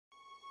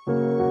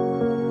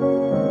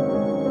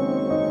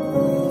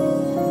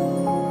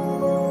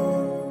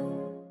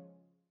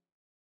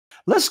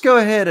Let's go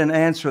ahead and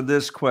answer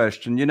this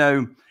question. You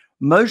know,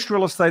 most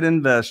real estate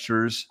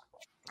investors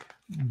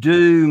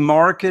do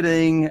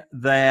marketing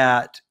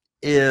that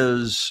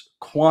is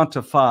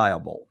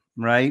quantifiable,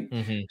 right?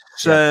 Mm-hmm.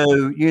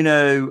 So, you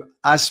know,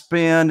 I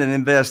spend and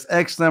invest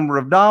X number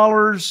of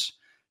dollars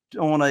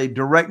on a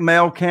direct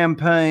mail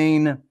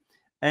campaign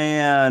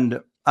and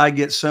I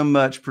get so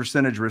much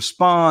percentage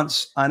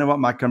response. I know what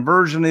my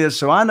conversion is.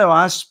 So I know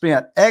I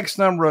spent X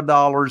number of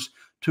dollars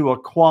to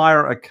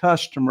acquire a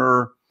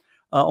customer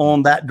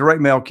on that direct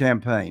mail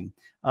campaign.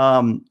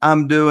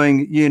 I'm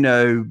doing, you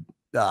know,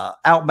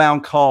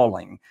 outbound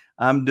calling.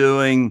 I'm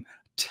doing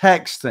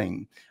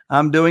texting.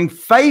 I'm doing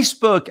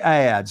Facebook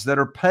ads that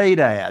are paid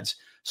ads.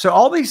 So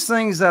all these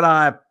things that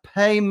I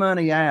pay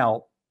money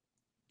out.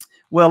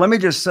 Well, let me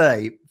just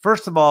say,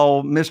 first of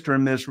all, Mr.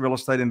 and Miss Real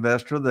Estate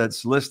Investor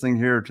that's listening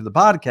here to the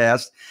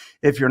podcast,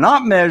 if you're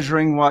not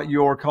measuring what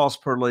your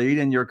cost per lead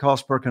and your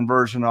cost per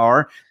conversion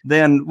are,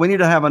 then we need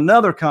to have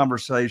another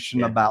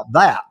conversation about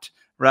that,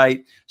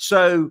 right?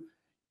 So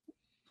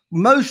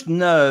most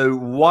know,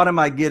 what am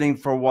I getting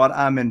for what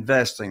I'm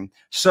investing?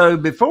 So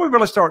before we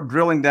really start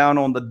drilling down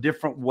on the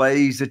different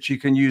ways that you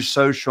can use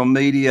social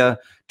media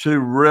to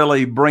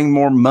really bring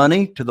more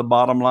money to the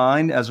bottom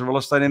line as a real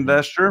estate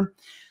investor,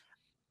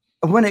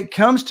 when it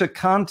comes to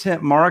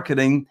content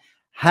marketing,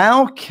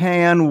 how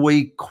can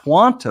we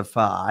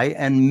quantify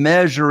and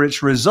measure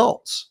its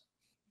results?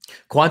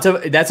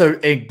 That's an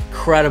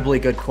incredibly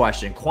good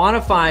question.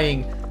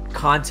 Quantifying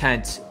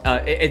content,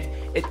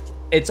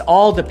 it's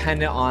all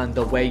dependent on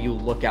the way you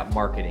look at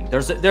marketing.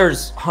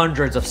 There's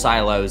hundreds of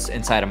silos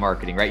inside of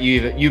marketing, right?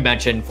 You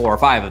mentioned 4 or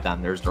 5 of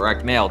them. There's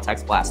direct mail,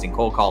 text blasting,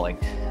 cold calling,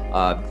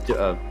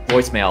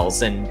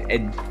 voicemails,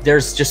 and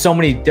there's just so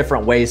many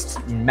different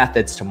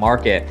methods to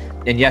market.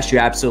 And yes, you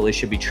absolutely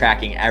should be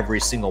tracking every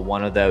single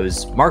one of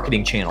those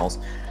marketing channels.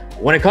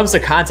 When it comes to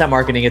content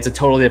marketing, it's a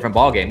totally different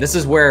ballgame. This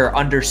is where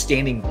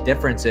understanding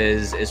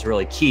differences is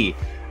really key.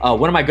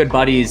 One of my good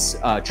buddies,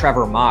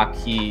 Trevor Mock,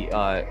 he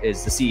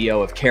is the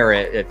CEO of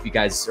Carrot. If you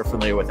guys are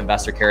familiar with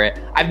Investor Carrot,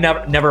 I've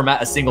never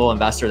met a single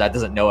investor that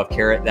doesn't know of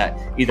Carrot, that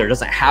either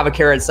doesn't have a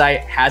Carrot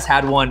site, has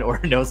had one, or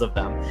knows of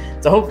them.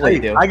 So hopefully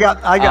you do. I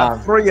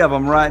got 3 of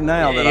them right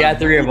now. That I've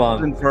 3 of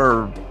them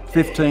for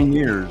 15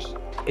 years.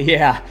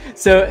 Yeah.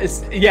 So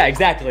yeah,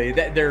 exactly.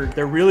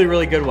 They're really,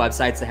 really good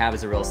websites to have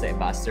as a real estate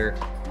investor.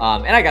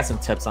 And I got some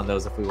tips on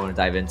those if we want to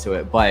dive into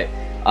it. But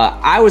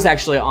I was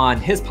actually on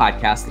his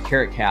podcast, the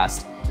Carrot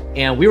Cast,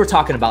 and we were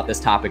talking about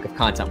this topic of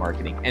content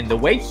marketing, and the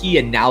way he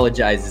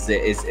analogizes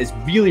it is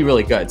really,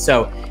 really good.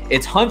 So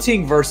it's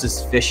hunting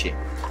versus fishing.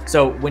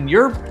 So when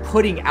you're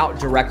putting out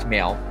direct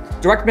mail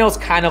is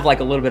kind of like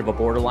a little bit of a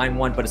borderline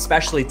one, but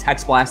especially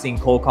text blasting,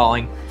 cold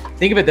calling.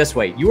 Think of it this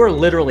way. You are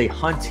literally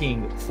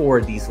hunting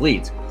for these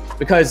leads,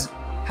 because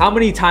how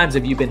many times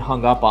have you been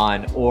hung up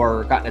on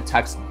or gotten a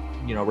text,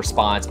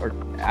 response, or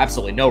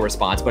absolutely no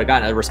response, but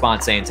gotten a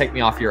response saying, take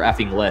me off your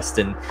effing list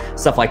and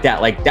stuff like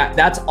that. Like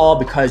that's all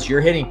because you're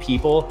hitting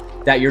people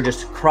that you're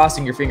just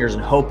crossing your fingers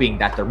and hoping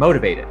that they're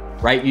motivated,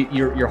 right?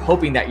 You're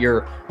hoping that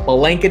you're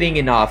blanketing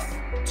enough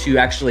to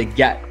actually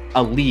get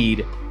a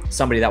lead,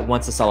 somebody that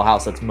wants to sell a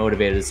house, that's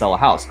motivated to sell a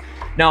house.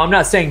 Now, I'm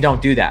not saying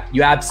don't do that.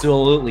 You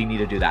absolutely need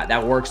to do that.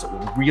 That works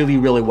really,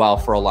 really well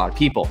for a lot of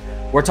people.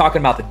 We're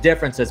talking about the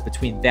differences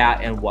between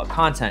that and what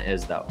content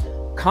is, though.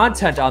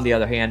 Content, on the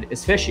other hand,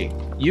 is fishing.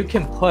 You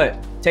can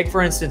take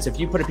for instance, if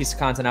you put a piece of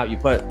content out, you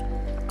put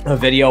a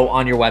video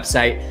on your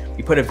website,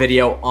 you put a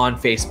video on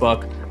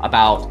Facebook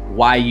about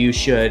why you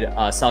should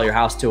sell your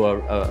house to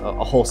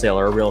a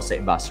wholesaler, a real estate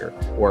investor,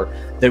 or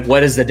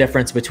what is the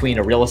difference between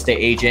a real estate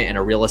agent and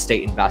a real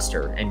estate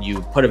investor, and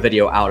you put a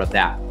video out of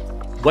that.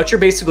 What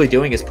you're basically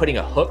doing is putting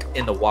a hook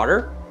in the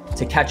water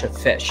to catch a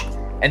fish.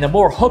 And the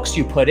more hooks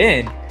you put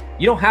in,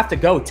 you don't have to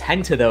go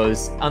tend to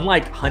those.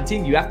 Unlike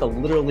hunting, you have to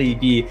literally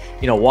be,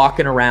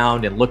 walking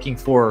around and looking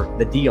for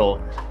the deal.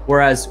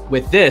 Whereas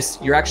with this,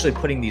 you're actually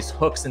putting these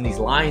hooks and these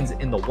lines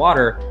in the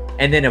water.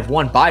 And then if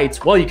one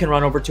bites, well, you can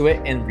run over to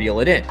it and reel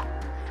it in.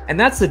 And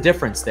that's the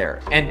difference there.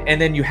 And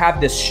then you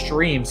have this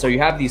stream. So you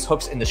have these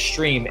hooks in the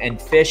stream,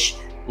 and fish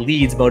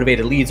leads,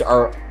 motivated leads,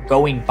 are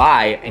going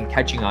by and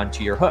catching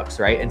onto your hooks,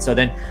 right? And so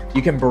then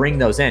you can bring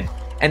those in.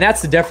 And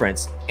that's the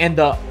difference. And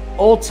the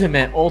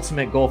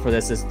ultimate goal for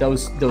this is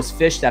those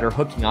fish that are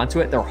hooking onto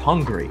it, they're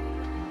hungry.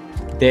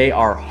 They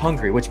are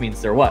hungry, which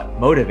means they're what?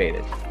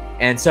 Motivated.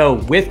 And so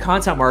with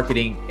content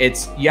marketing,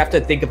 you have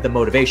to think of the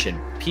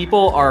motivation.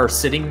 People are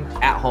sitting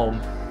at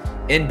home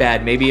in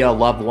bed, maybe a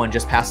loved one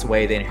just passed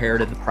away, they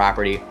inherited the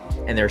property,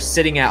 and they're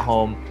sitting at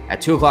home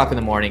at 2 o'clock in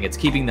the morning, it's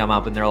keeping them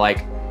up, and they're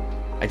like,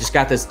 I just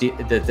got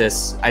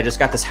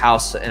this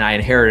house and I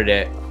inherited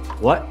it.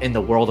 What in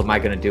the world am I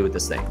gonna do with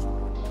this thing?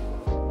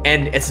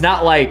 And it's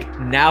not like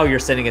now you're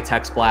sending a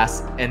text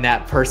blast and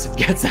that person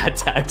gets that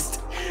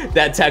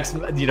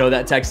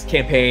text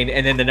campaign,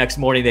 and then the next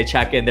morning they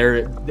check in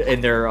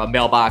their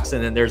mailbox,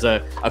 and then there's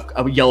a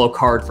yellow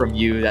card from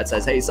you that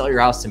says, hey, sell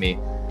your house to me.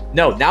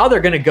 No, now they're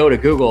gonna go to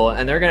Google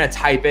and they're gonna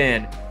type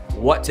in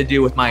what to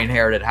do with my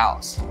inherited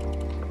house.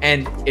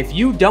 And if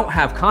you don't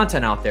have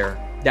content out there,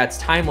 that's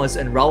timeless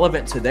and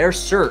relevant to their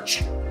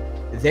search,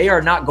 they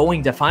are not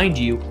going to find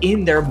you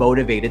in their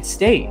motivated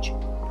stage.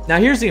 Now,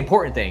 here's the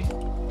important thing,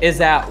 is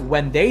that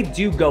when they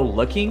do go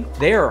looking,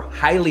 they are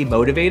highly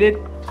motivated.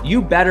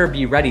 You better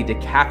be ready to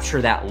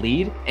capture that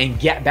lead and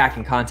get back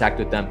in contact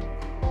with them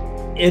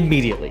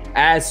immediately,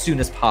 as soon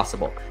as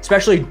possible,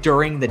 especially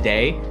during the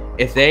day.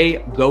 If they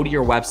go to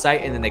your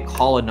website and then they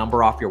call a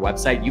number off your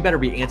website, you better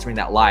be answering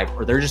that live,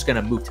 or they're just going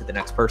to move to the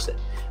next person.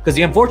 Because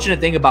the unfortunate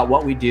thing about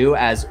what we do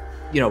as,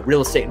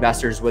 real estate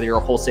investors, whether you're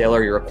a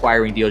wholesaler, you're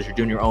acquiring deals, you're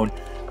doing your own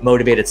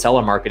motivated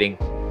seller marketing,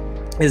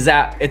 is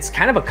that it's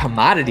kind of a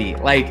commodity.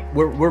 Like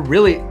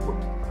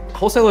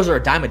wholesalers are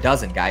a dime a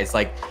dozen, guys.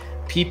 Like,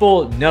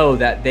 people know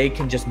that they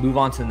can just move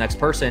on to the next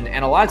person.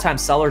 And a lot of times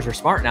sellers are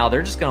smart now.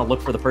 They're just going to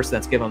look for the person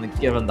that's given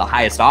them the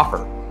highest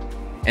offer.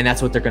 And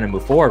that's what they're going to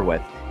move forward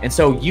with. And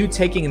so you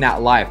taking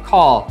that live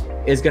call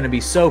is going to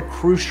be so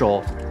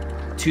crucial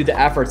to the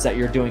efforts that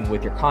you're doing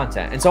with your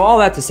content. And so all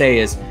that to say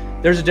is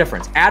there's a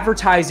difference.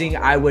 Advertising,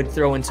 I would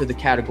throw into the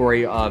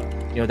category of,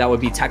 that would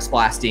be text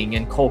blasting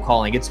and cold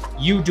calling. It's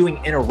you doing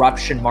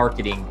interruption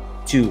marketing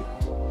to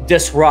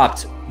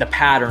disrupt the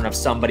pattern of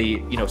somebody,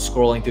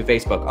 scrolling through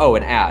Facebook, oh,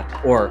 an ad,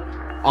 or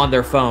on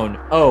their phone,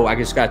 oh, I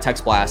just got a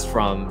text blast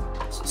from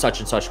such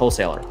and such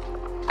wholesaler,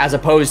 as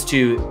opposed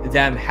to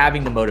them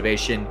having the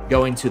motivation,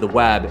 going to the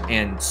web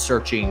and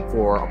searching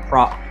for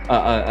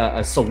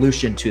a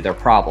solution to their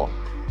problem.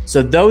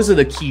 So those are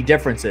the key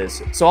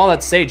differences. So all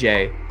that to say,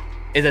 Jay,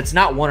 is it's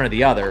not one or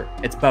the other,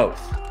 it's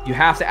both. You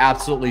have to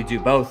absolutely do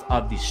both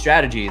of these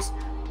strategies,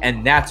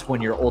 and that's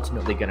when you're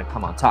ultimately going to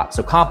come on top.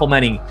 So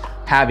complementing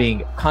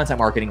having content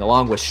marketing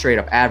along with straight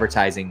up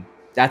advertising,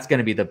 that's going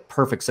to be the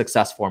perfect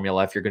success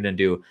formula if you're going to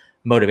do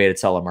motivated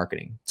seller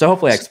marketing. So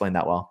hopefully I explained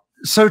that well.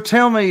 So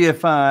tell me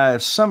if I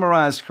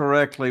summarized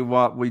correctly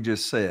what we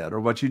just said, or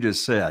what you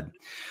just said.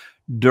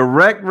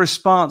 Direct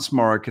response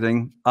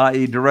marketing,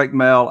 i.e. direct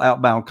mail,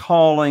 outbound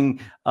calling,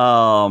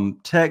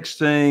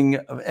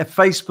 texting,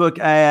 Facebook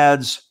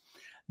ads,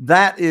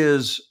 that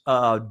is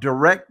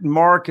direct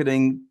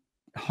marketing,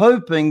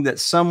 hoping that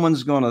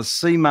someone's going to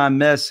see my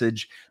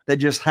message that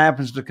just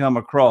happens to come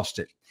across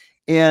it.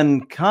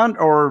 In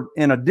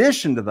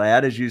addition to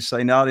that, as you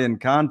say, not in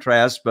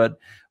contrast, but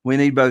we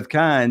need both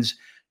kinds.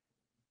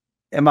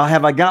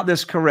 Have I got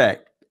this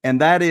correct?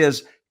 And that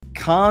is,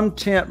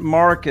 content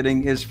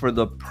marketing is for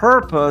the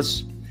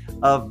purpose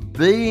of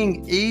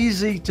being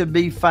easy to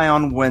be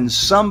found when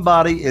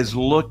somebody is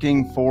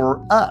looking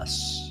for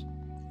us.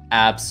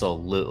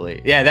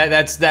 Absolutely. Yeah,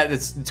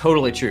 that's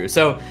totally true.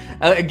 So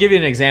I'll give you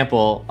an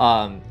example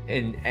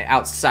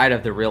outside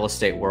of the real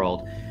estate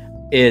world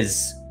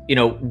is,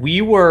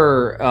 we've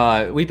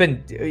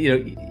been,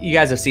 you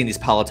guys have seen these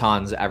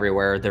Pelotons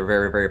everywhere. They're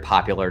very, very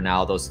popular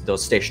now.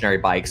 Those stationary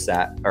bikes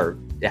that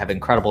have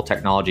incredible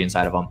technology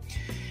inside of them.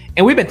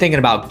 And we've been thinking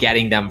about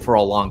getting them for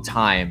a long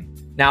time.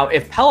 Now,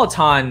 if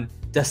Peloton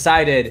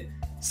decided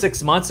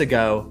 6 months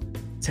ago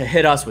to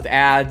hit us with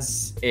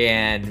ads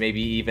and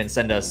maybe even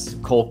send us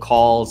cold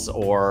calls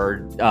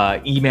or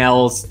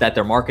emails that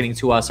they're marketing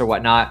to us or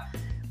whatnot,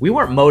 we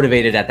weren't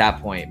motivated at that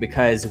point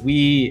because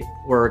we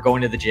were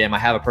going to the gym. I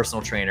have a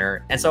personal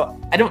trainer, and so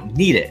I don't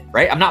need it,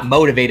 right? I'm not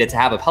motivated to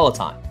have a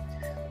Peloton.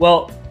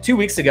 Well, 2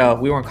 weeks ago,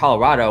 we were in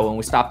Colorado and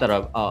we stopped at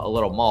a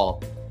little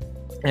mall,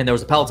 and there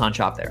was a Peloton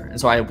shop there. And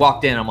so I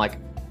walked in, I'm like,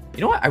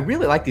 you know what? I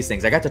really like these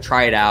things. I got to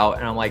try it out,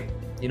 and I'm like,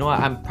 you know what?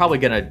 I'm probably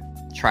gonna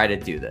try to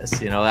do this.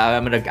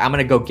 I'm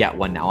gonna go get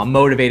one now. I'm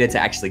motivated to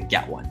actually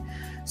get one.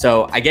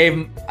 So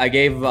the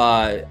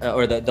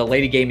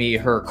lady gave me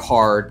her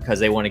card because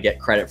they want to get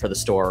credit for the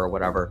store or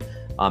whatever.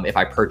 If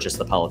I purchase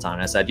the Peloton,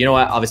 I said, you know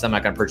what? Obviously, I'm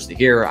not gonna purchase it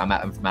here.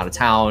 I'm from out of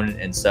town,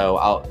 and so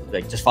I'll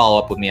just follow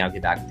up with me. I'll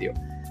get back with you.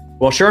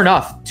 Well, sure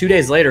enough, 2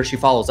 days later, she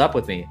follows up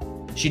with me.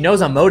 She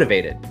knows I'm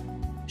motivated.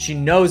 She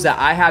knows that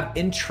I have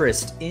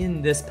interest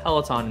in this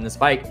Peloton and this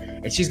bike,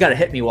 and she's got to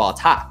hit me while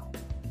it's hot.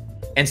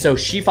 And so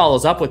she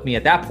follows up with me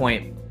at that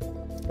point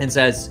and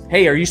says,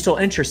 hey, are you still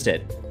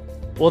interested?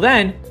 Well,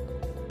 then,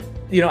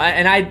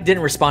 and I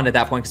didn't respond at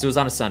that point because it was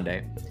on a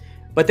Sunday.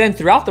 But then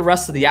throughout the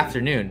rest of the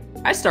afternoon,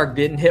 I started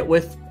getting hit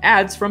with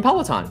ads from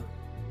Peloton.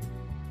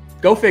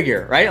 Go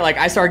figure, right? Like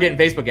I started getting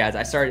Facebook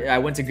ads. I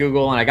went to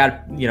Google and I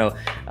got,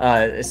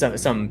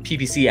 some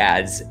PPC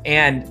ads,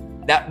 and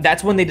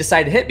that's when they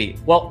decided to hit me.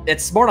 Well,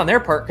 it's smart on their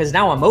part because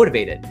now I'm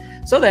motivated.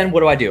 So then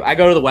what do? I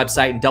go to the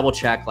website and double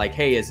check like,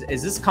 hey, is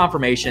this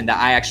confirmation that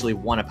I actually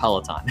want a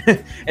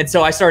Peloton? And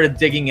so I started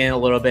digging in a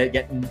little bit,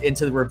 getting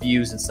into the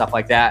reviews and stuff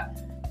like that.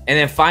 And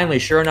then finally,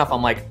 sure enough,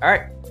 I'm like, all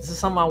right, this is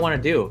something I want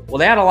to do. Well,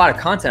 they had a lot of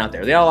content out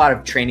there. They had a lot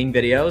of training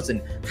videos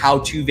and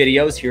how-to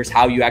videos. Here's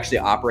how you actually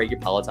operate your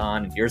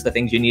Peloton. And here's the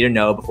things you need to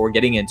know before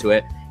getting into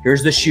it.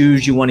 Here's the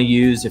shoes you want to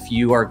use if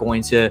you are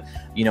going to,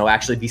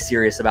 actually be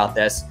serious about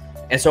this.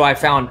 And so I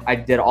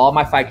did all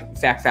my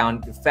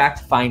fact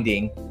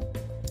finding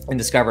and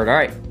discovered, all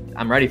right,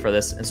 I'm ready for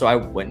this. And so I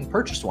went and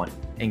purchased one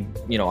and,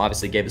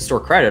 obviously gave the store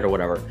credit or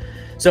whatever.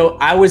 So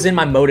I was in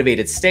my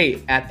motivated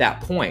state at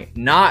that point,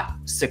 not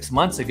 6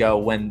 months ago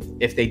when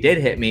if they did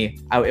hit me,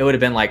 it would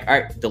have been like, all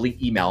right,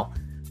 delete email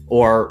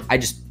or I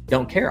just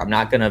don't care. I'm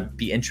not going to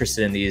be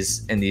interested in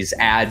these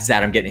ads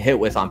that I'm getting hit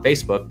with on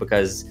Facebook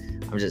because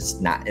I'm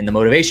just not in the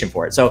motivation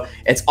for it. So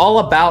it's all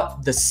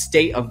about the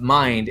state of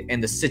mind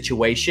and the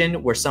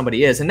situation where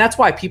somebody is. And that's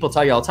why people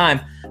tell you all the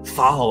time,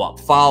 follow up,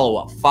 follow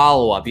up,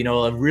 follow up. You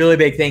know, a really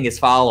big thing is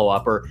follow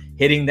up, or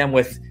hitting them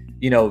with,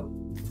 you know,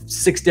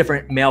 6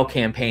 different mail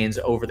campaigns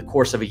over the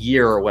course of a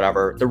year or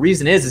whatever. The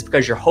reason is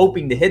because you're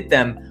hoping to hit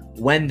them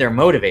when they're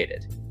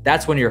motivated.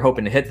 That's when you're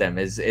hoping to hit them,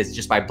 is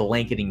just by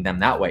blanketing them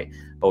that way.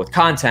 But with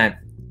content,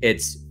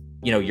 it's,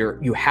 you know,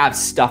 you have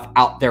stuff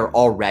out there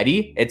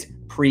already. It's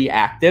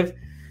pre-active.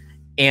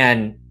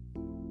 And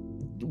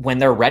when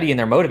they're ready and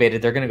they're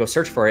motivated, they're going to go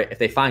search for it. If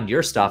they find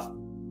your stuff,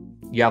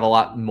 you have a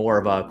lot more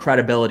of a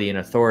credibility and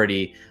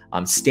authority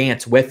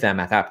stance with them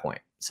at that point.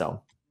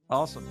 So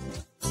awesome.